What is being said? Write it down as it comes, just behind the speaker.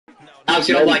Alex,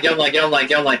 get on line, get on line, get on line,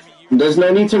 get on line. There's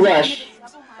no need to rush.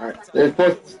 Alright, it's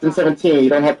 4th and 17. You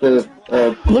don't have to.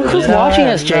 Look who's watching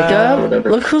us, Jacob.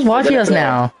 Look who's watching us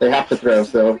now. They have to throw,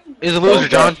 so. He's a loser,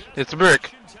 John. It's a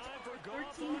brick.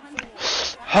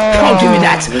 Oh, give me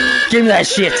that. Give me that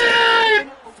shit.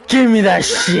 Give me that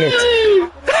shit.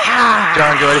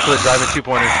 John, get ready for the driving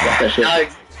 2-pointers.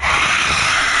 Alex.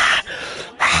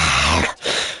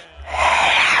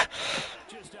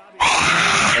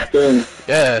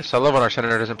 Yes, I love when our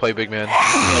senator doesn't play big man.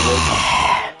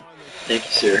 Thank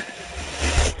you, sir.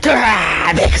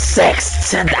 Big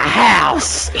six in the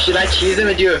house. Should I cheese him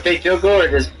and do a fake field goal or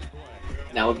just?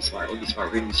 No, we'll be smart. We'll be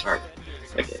smart. We'll be smart.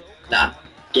 Okay. Nah.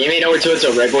 Game ain't over till it's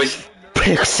over, right, boys?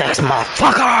 Big six,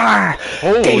 motherfucker.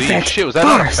 Holy Defense shit! Was that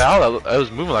not a foul? I was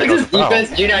moving like it was a foul.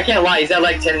 Defense, Junior, I can't lie. He's at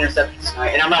like 10 interceptions tonight,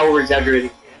 and I'm not over exaggerating.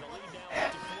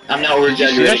 I'm not over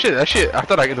exaggerating. That shit. I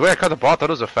thought the way I caught the ball, I thought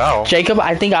it was a foul. Jacob,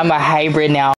 I think I'm a hybrid now.